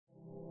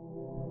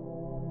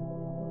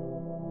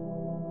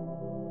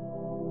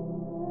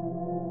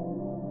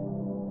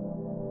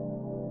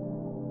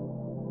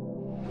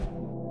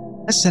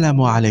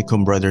Assalamu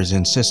alaikum, brothers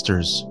and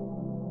sisters.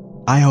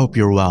 I hope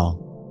you're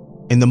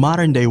well. In the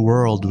modern day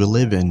world we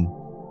live in,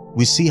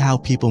 we see how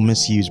people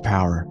misuse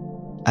power,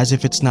 as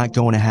if it's not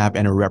going to have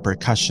any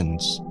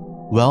repercussions.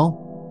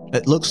 Well,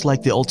 it looks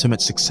like the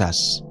ultimate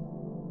success.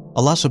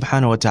 Allah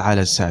subhanahu wa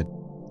ta'ala said,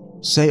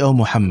 "Say, O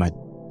Muhammad,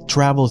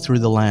 travel through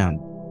the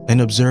land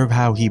and observe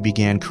how He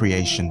began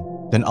creation.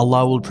 Then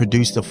Allah will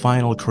produce the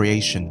final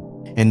creation.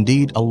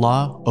 Indeed,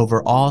 Allah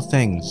over all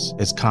things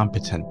is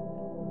competent."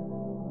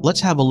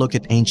 Let's have a look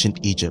at ancient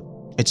Egypt.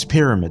 Its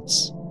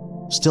pyramids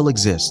still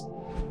exist.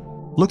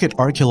 Look at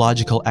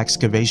archaeological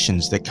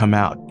excavations that come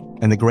out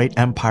and the great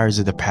empires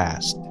of the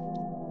past.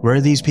 Where are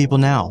these people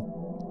now?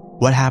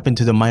 What happened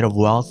to the might of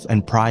wealth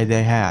and pride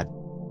they had?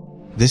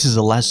 This is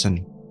a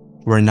lesson.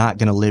 We're not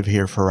going to live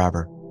here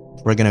forever.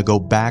 We're going to go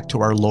back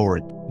to our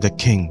Lord, the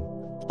King.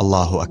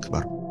 Allahu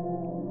Akbar.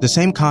 The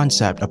same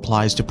concept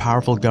applies to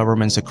powerful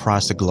governments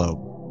across the globe.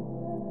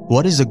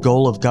 What is the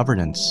goal of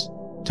governance?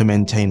 To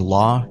maintain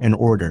law and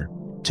order,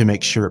 to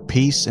make sure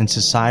peace in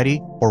society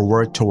or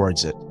work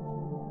towards it.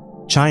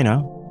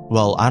 China,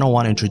 well, I don't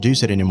want to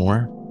introduce it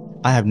anymore.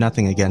 I have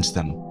nothing against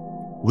them.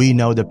 We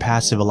know the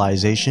past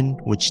civilization,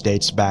 which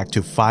dates back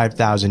to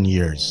 5,000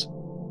 years.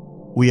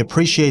 We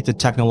appreciate the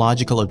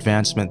technological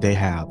advancement they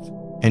have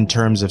in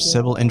terms of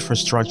civil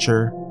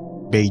infrastructure.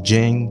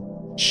 Beijing,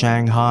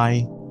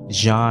 Shanghai,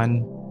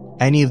 Xi'an,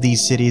 any of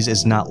these cities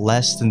is not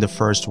less than the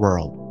first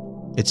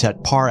world. It's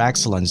at par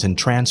excellence in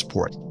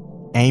transport,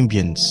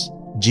 ambience,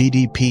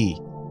 GDP,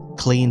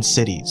 clean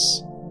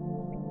cities.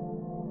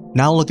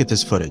 Now look at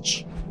this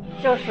footage.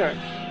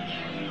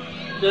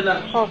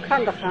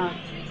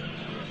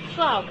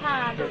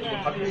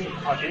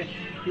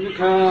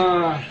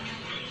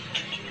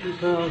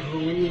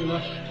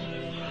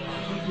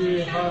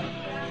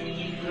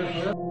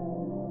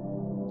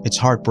 It's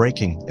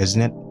heartbreaking,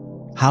 isn't it?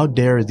 How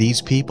dare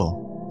these people?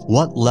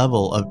 What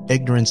level of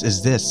ignorance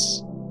is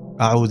this?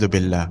 A'udhu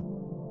billah.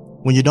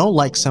 When you don't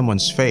like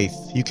someone's faith,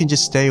 you can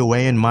just stay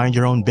away and mind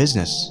your own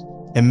business.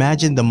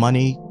 Imagine the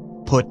money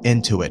put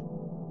into it.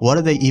 What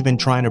are they even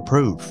trying to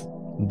prove?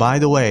 By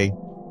the way,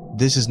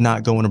 this is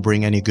not going to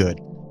bring any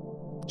good.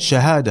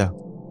 Shahada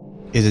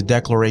is a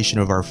declaration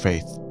of our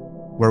faith,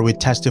 where we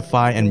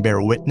testify and bear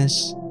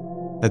witness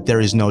that there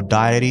is no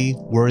deity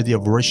worthy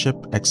of worship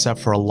except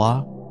for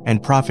Allah,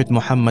 and Prophet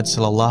Muhammad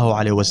sallallahu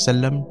alaihi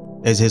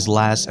wasallam is His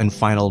last and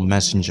final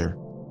messenger.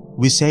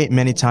 We say it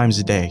many times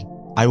a day.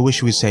 I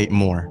wish we say it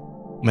more.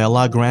 May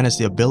Allah grant us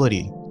the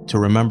ability to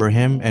remember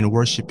Him and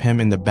worship Him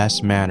in the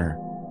best manner.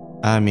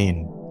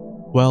 Ameen.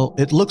 Well,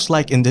 it looks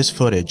like in this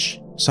footage,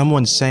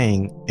 someone's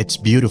saying it's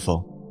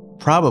beautiful.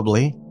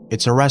 Probably,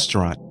 it's a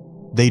restaurant.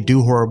 They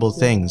do horrible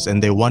things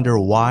and they wonder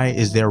why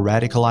is there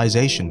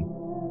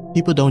radicalization.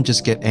 People don't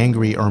just get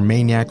angry or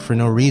maniac for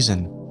no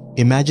reason.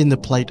 Imagine the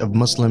plight of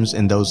Muslims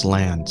in those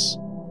lands.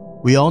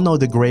 We all know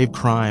the grave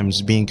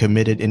crimes being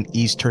committed in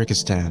East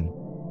Turkestan.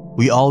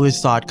 We always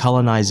thought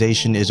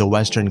colonization is a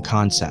Western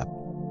concept.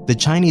 The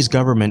Chinese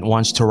government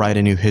wants to write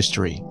a new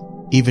history,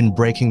 even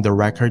breaking the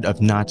record of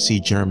Nazi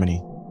Germany.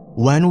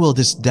 When will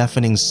this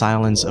deafening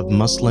silence of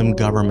Muslim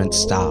government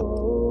stop?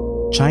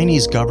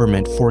 Chinese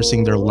government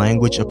forcing their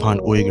language upon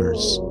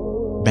Uyghurs,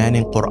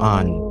 banning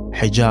Quran,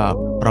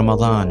 hijab,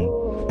 Ramadan,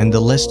 and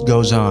the list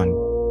goes on.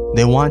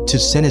 They want to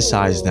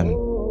sinicize them.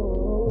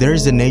 There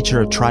is the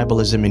nature of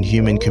tribalism in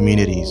human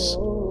communities.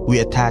 We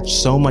attach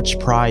so much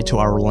pride to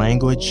our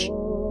language,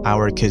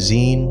 our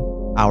cuisine,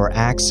 our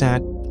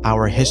accent,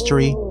 our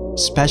history,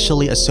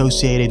 especially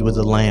associated with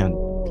the land.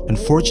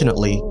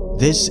 Unfortunately,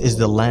 this is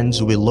the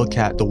lens we look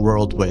at the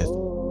world with.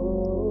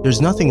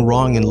 There's nothing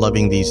wrong in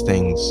loving these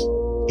things.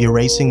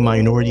 Erasing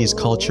minorities'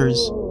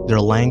 cultures,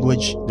 their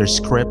language, their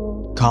script,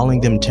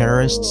 calling them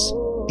terrorists,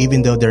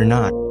 even though they're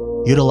not.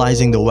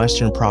 Utilizing the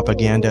Western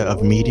propaganda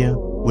of media,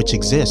 which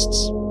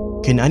exists.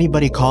 Can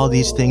anybody call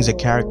these things a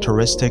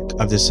characteristic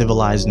of the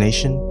civilized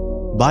nation?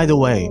 By the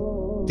way,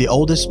 the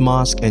oldest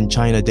mosque in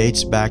China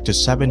dates back to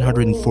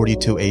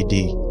 742 AD,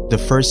 the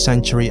first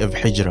century of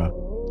Hijrah.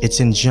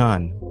 It's in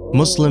Xi'an.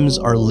 Muslims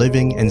are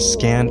living and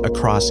scanned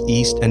across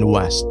East and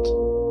West.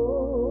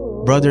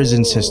 Brothers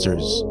and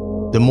sisters,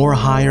 the more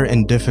higher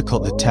and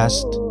difficult the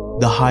test,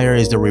 the higher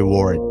is the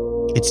reward.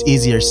 It's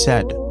easier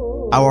said.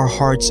 Our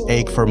hearts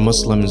ache for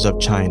Muslims of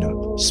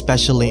China,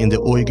 especially in the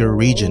Uyghur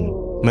region.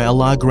 May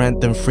Allah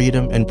grant them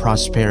freedom and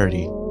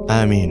prosperity.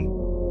 Ameen.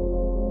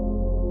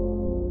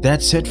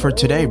 That's it for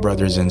today,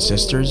 brothers and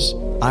sisters.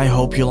 I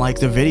hope you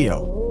liked the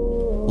video.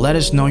 Let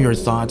us know your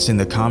thoughts in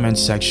the comments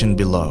section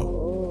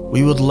below.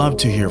 We would love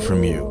to hear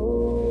from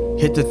you.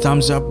 Hit the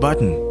thumbs up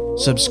button,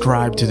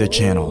 subscribe to the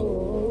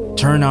channel,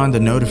 turn on the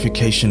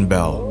notification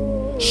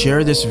bell,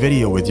 share this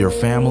video with your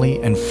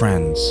family and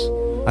friends.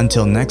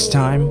 Until next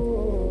time,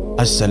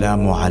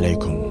 Assalamu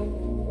alaikum.